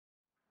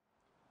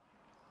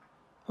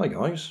Hi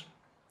guys,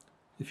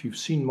 if you've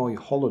seen my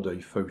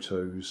holiday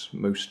photos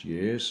most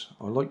years,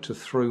 I like to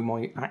throw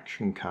my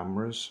action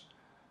cameras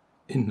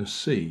in the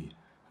sea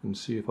and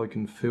see if I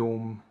can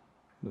film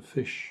the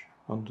fish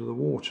under the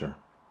water.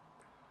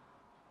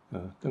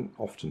 Don't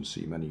often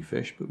see many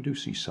fish, but we do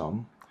see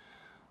some.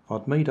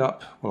 I've made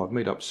up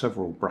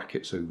several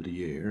brackets over the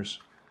years,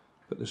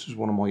 but this is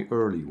one of my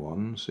early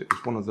ones. It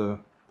was one of the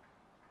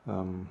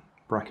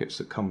brackets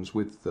that comes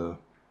with the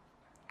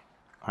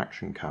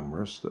action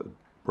cameras that had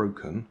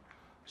broken,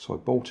 so I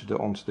bolted it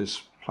onto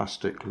this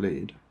plastic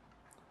lid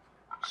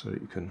so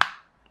that you can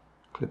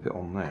clip it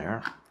on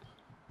there,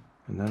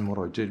 and then what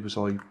I did was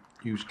I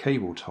used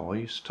cable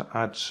ties to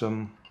add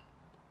some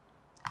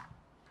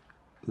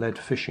lead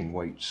fishing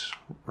weights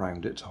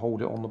around it to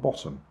hold it on the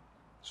bottom,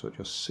 so it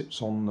just sits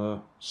on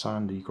the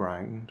sandy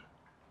ground,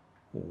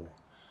 or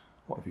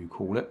whatever you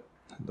call it,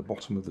 at the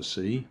bottom of the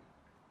sea,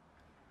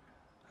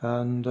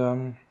 and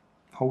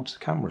holds the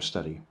camera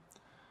steady.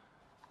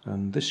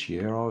 And this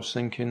year I was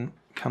thinking,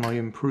 can I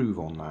improve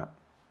on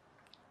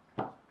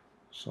that?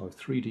 So I've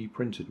 3D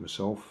printed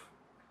myself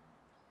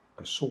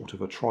a sort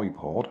of a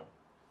tripod.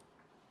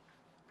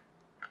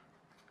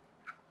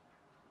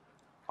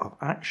 I've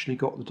actually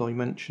got the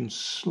dimensions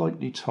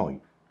slightly tight,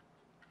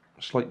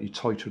 slightly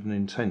tighter than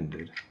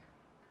intended.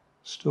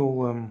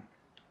 Still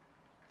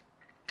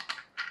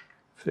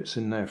fits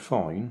in there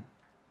fine,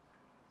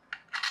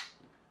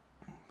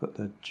 but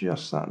they're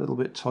just that little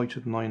bit tighter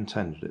than I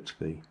intended it to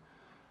be.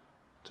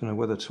 Don't know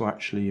whether to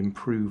actually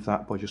improve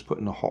that by just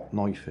putting a hot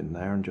knife in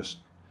there and just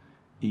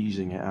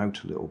easing it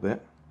out a little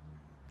bit,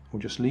 or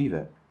just leave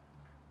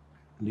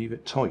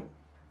it tight.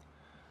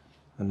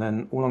 And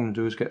then all I'm going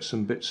to do is get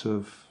some bits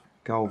of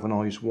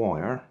galvanized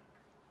wire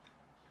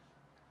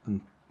and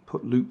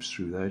put loops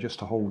through there just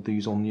to hold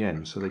these on the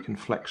end so they can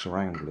flex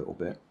around a little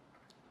bit,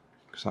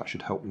 because that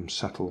should help them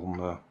settle on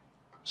the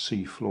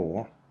sea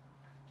floor.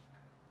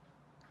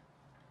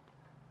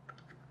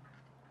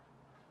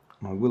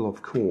 I will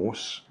of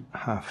course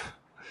have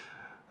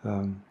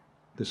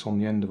this on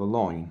the end of a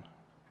line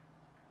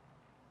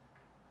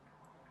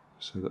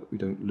so that we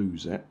don't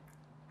lose it,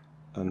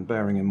 and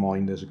bearing in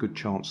mind there's a good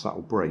chance that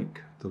will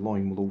break, the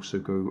line will also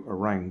go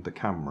around the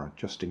camera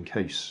just in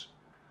case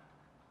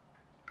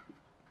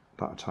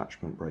that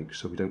attachment breaks,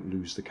 so we don't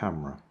lose the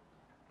camera.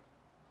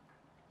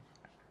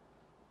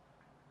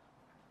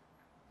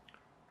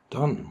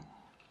 Done.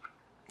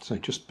 So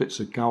just bits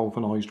of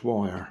galvanized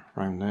wire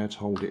around there to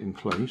hold it in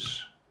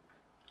place,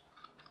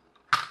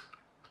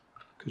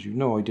 because you've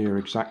no idea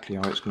exactly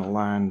how it's going to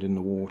land in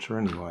the water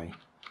anyway.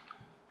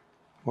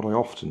 What I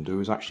often do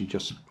is actually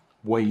just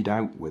wade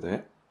out with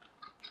it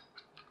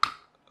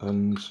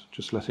and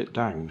just let it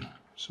down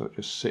so it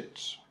just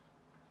sits.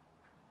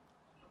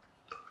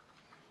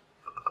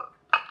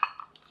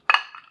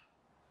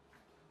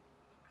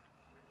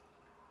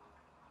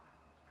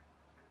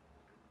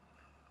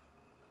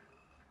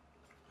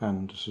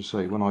 And as I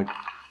say, when I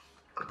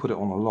put it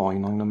on a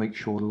line, I'm going to make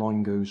sure the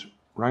line goes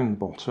round the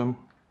bottom,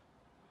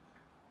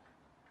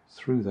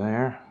 through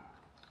there,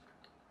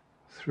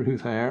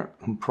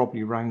 and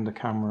probably round the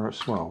camera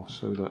as well,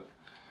 so that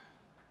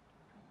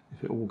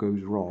if it all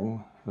goes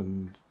wrong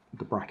and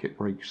the bracket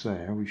breaks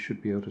there, we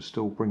should be able to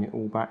still bring it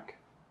all back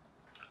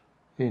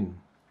in.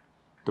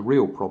 The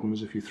real problem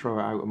is if you throw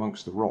it out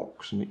amongst the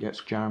rocks and it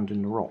gets jammed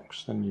in the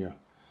rocks, then you're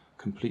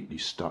completely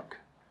stuck.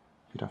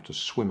 You'd have to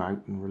swim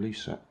out and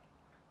release it.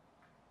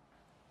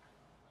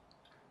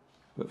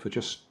 But for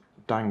just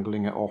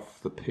dangling it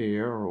off the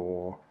pier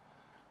or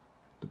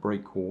the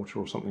breakwater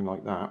or something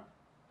like that,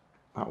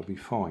 that will be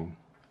fine.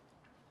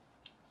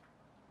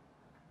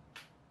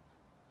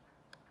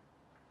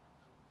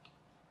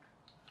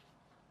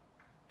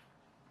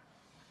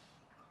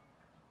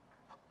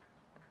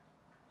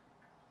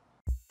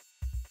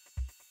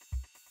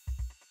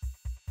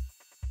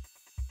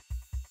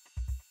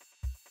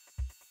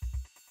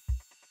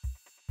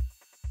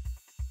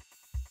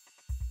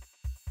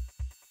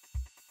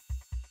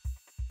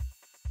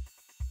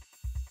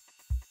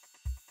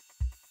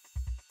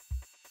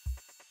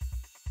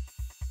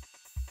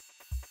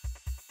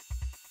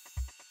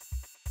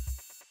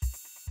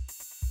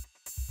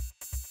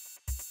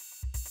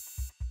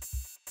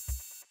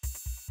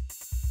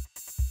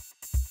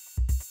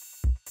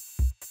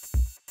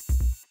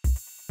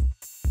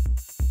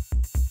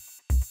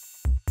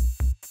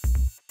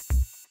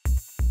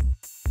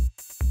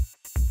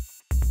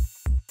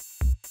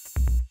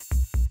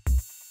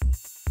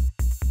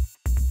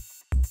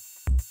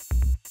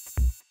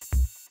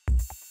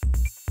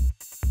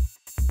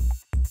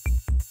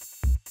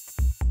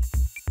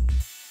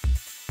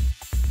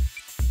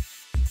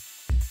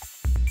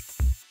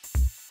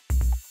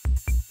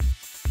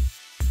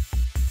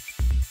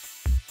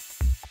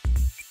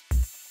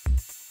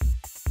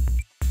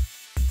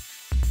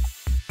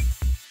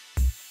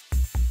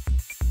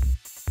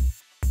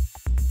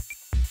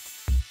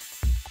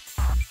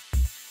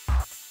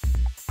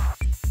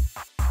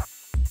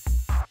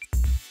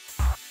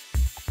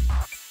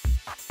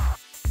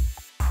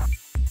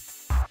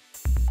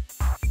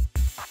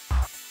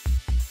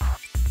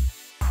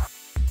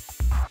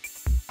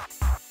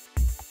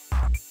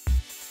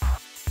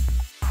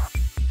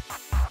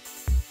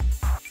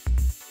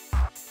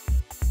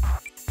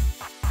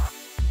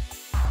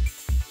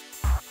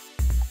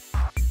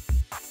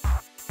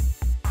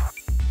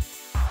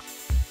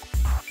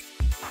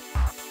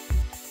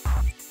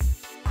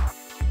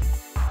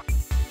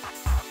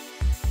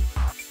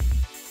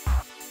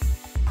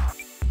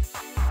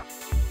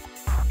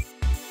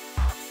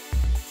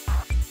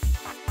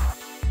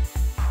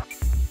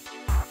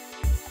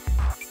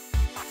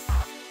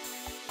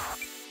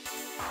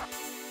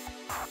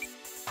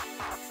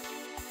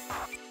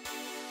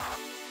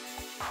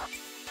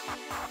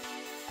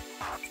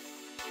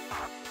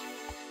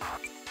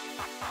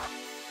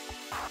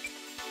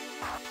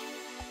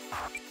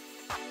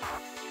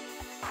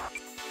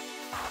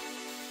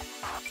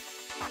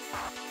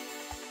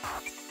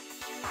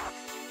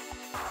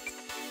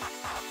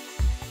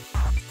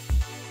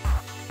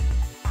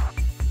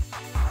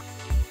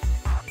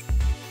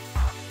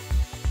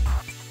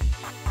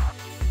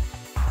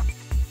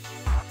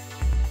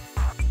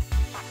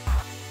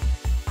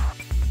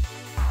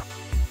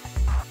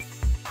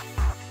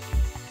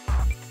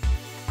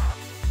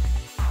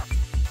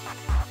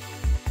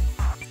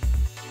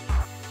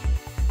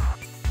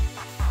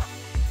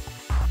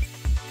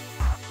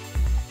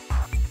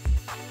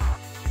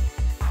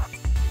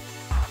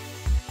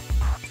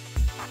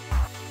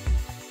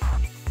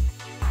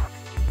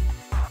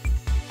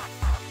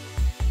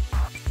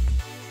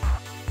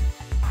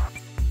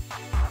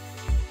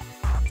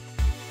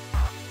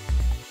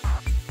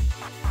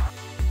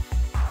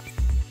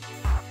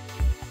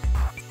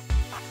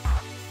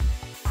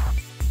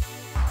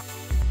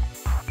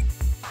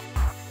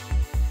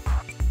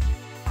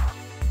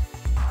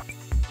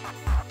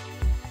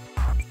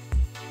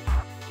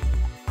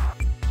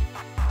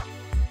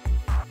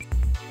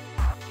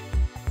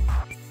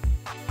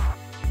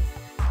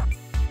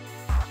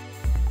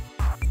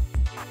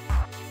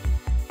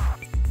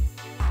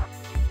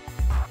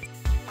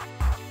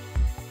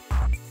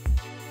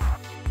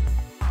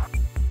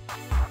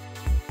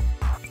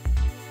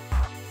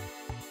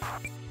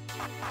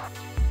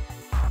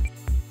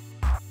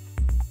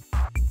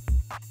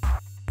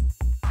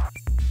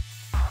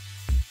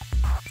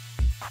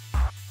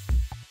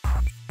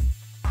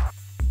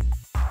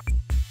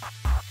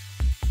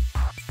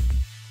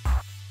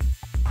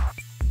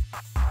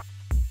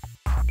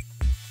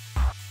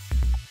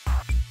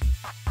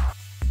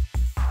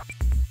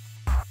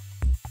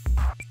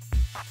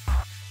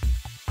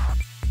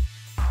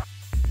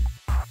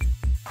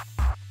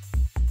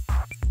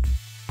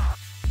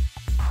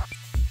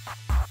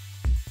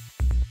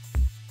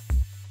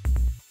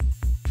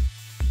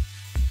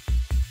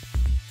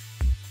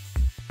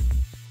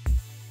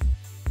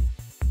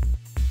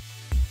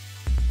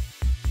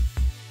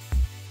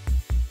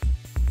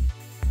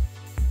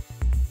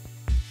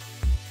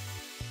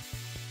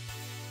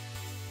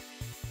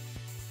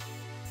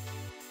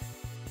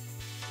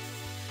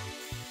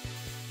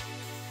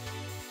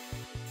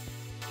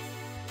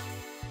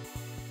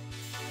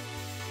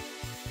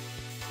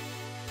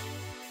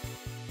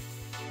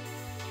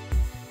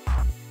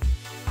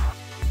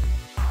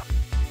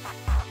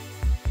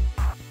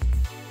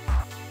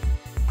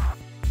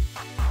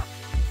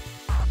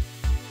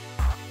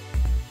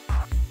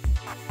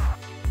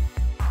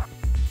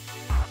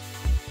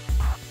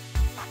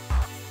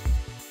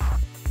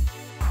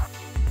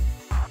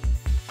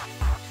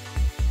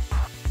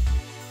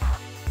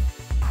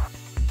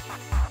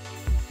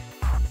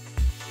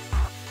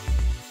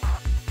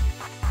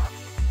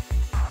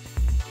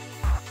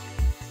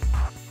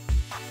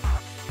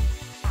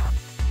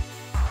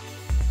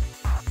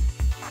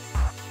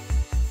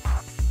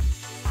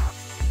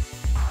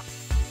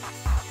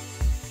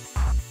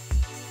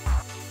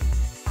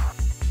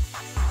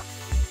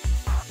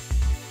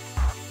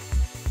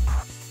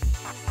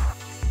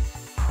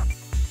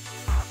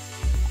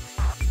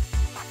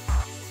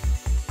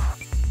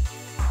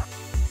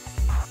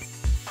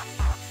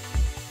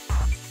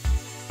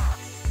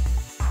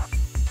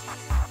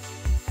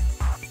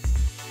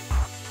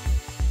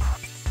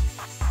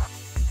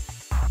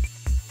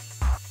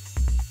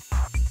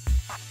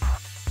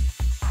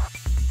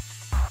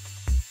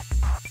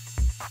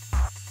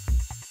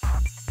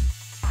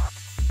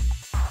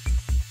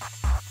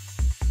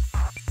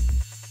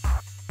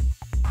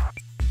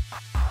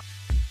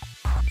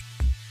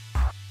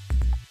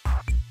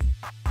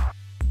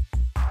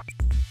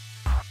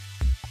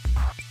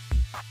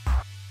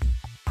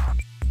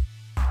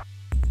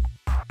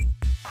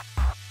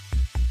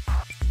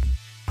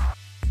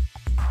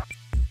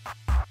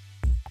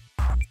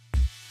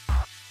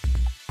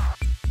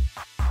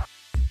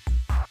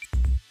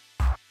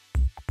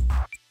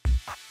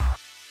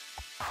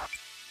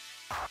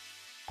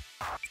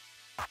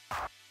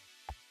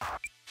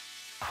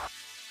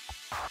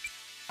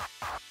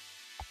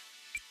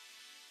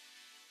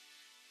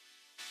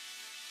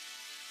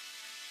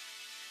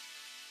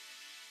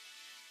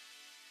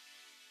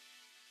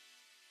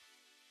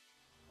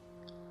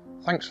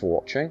 Thanks for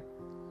watching.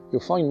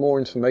 You'll find more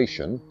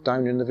information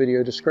down in the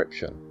video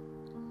description.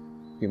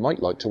 You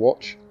might like to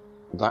watch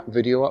that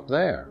video up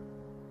there,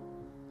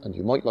 and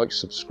you might like to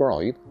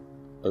subscribe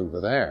over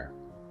there.